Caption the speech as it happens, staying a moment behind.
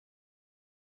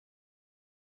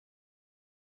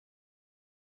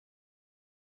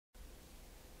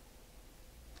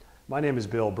My name is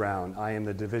Bill Brown. I am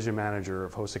the Division Manager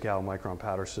of Hosokawa Micron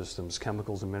Powder Systems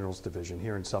Chemicals and Minerals Division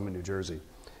here in Summit, New Jersey.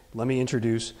 Let me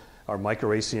introduce our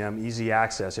Mikro ACM Easy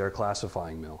Access Air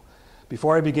Classifying Mill.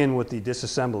 Before I begin with the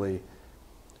disassembly,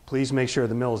 please make sure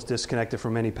the mill is disconnected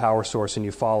from any power source and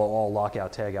you follow all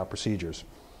lockout tagout procedures.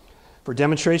 For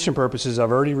demonstration purposes,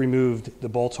 I've already removed the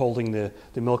bolts holding the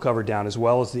mill cover down, as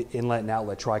well as the inlet and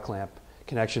outlet tri-clamp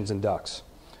connections and ducts.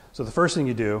 So the first thing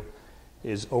you do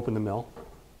is open the mill.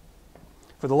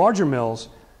 For the larger mills,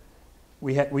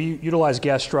 we utilize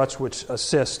gas struts which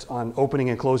assist on opening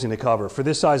and closing the cover. For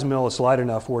this size mill, it's light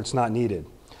enough where it's not needed.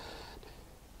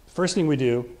 First thing we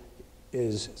do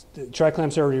is, the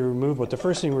tri-clamp's already removed, but the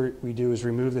first thing we do is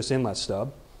remove this inlet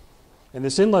stub. And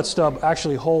this inlet stub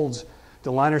actually holds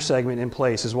the liner segment in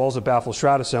place, as well as the baffle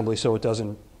shroud assembly, so it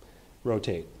doesn't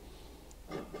rotate.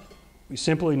 We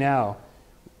simply now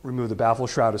remove the baffle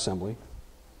shroud assembly.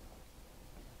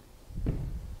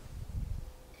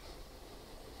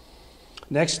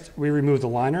 Next, we remove the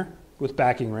liner with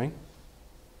backing ring.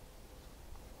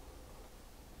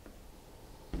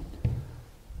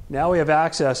 Now we have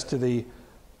access to the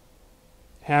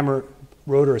hammer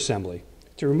rotor assembly.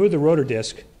 To remove the rotor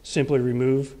disc, simply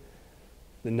remove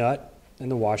the nut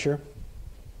and the washer.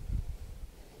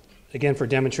 Again, for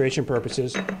demonstration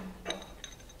purposes,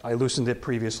 I loosened it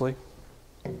previously.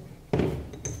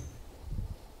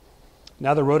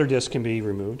 Now the rotor disc can be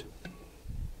removed.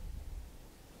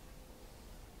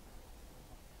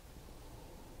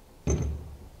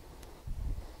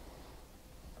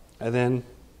 And then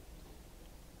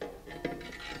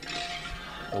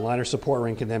the liner support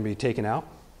ring can then be taken out.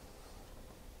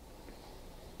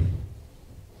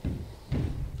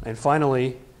 And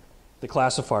finally, the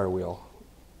classifier wheel.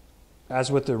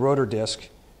 As with the rotor disc,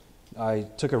 I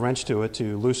took a wrench to it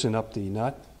to loosen up the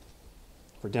nut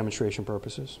for demonstration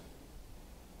purposes.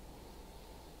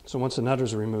 So once the nut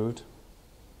is removed,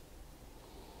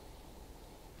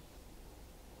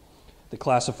 the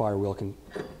classifier wheel can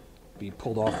be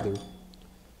pulled off the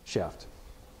shaft.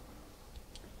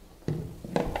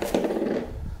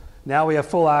 Now we have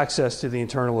full access to the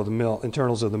internals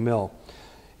of the mill.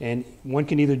 And one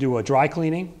can either do a dry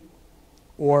cleaning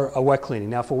or a wet cleaning.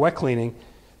 Now for wet cleaning,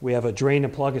 we have a drain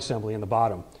and plug assembly in the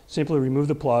bottom. Simply remove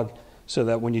the plug so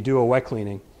that when you do a wet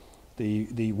cleaning,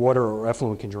 the water or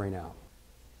effluent can drain out.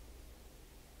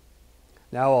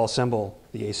 Now I'll assemble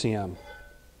the ACM.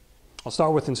 I'll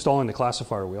start with installing the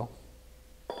classifier wheel.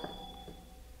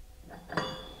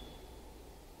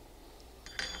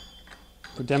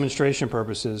 For demonstration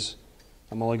purposes,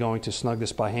 I'm only going to snug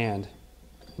this by hand,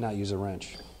 not use a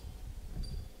wrench.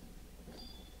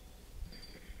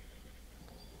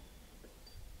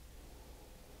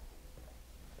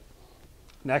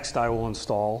 Next, I will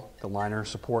install the liner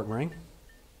support ring.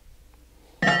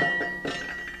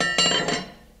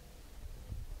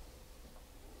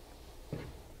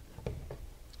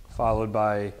 Followed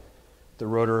by the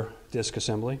rotor disc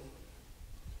assembly.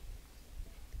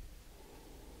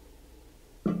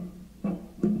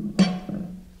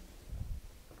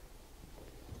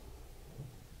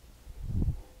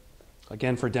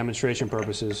 Again, for demonstration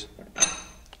purposes,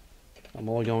 I'm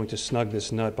only going to snug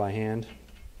this nut by hand,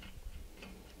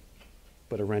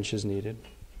 but a wrench is needed.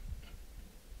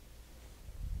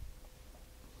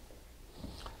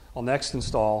 I'll next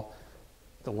install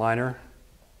the liner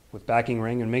with backing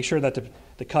ring and make sure that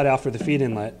the cutout for the feed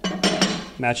inlet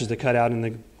matches the cutout in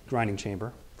the grinding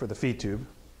chamber for the feed tube.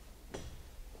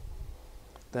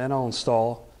 Then I'll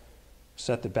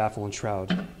set the baffle and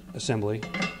shroud assembly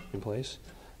in place.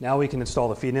 Now we can install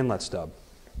the feed inlet stub,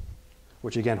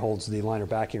 which again holds the liner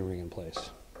backing ring in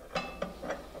place.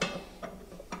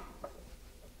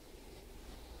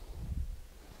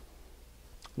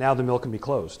 Now the mill can be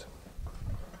closed.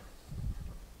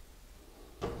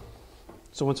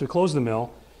 So once we close the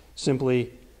mill,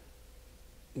 simply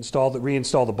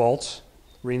reinstall the bolts,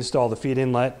 reinstall the feed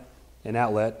inlet and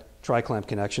outlet tri-clamp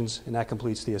connections, and that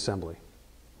completes the assembly.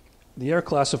 The air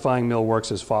classifying mill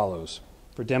works as follows.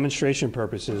 For demonstration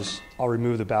purposes, I'll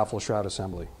remove the baffle shroud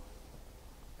assembly.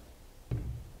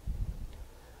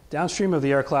 Downstream of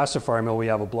the air classifier mill, we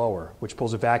have a blower, which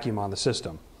pulls a vacuum on the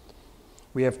system.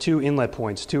 We have two air inlet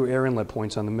points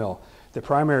on the mill. The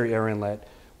primary air inlet,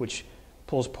 which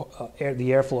pulls the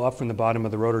airflow up from the bottom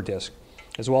of the rotor disc,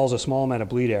 as well as a small amount of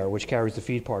bleed air, which carries the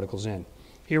feed particles in.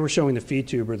 Here we're showing the feed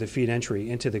tube or the feed entry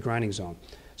into the grinding zone.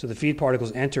 So the feed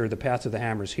particles enter the path of the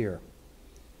hammers here.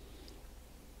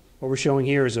 What we're showing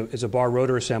here is a bar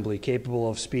rotor assembly capable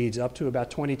of speeds up to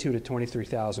about 22 to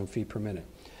 23,000 feet per minute.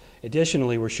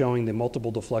 Additionally, we're showing the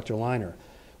multiple deflector liner,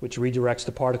 which redirects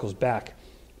the particles back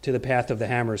to the path of the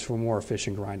hammers for more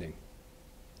efficient grinding.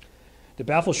 The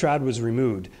baffle shroud was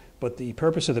removed, but the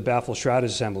purpose of the baffle shroud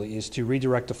assembly is to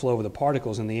redirect the flow of the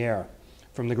particles in the air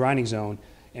from the grinding zone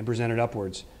and present it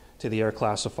upwards to the air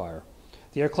classifier.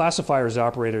 The air classifier is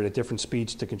operated at different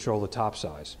speeds to control the top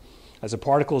size. As the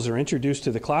particles are introduced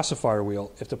to the classifier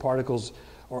wheel, if the particles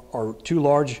are too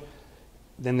large,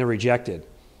 then they're rejected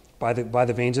by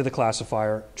the vanes of the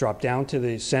classifier, drop down to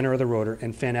the center of the rotor,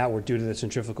 and fan outward due to the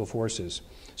centrifugal forces.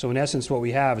 So in essence, what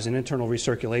we have is an internal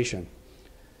recirculation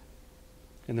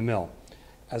in the mill.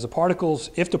 If the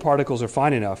particles are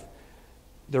fine enough,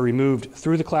 they're removed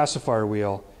through the classifier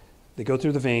wheel, they go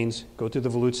through the vanes, go through the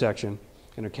volute section,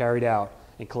 and are carried out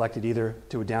and collected either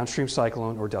to a downstream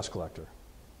cyclone or dust collector.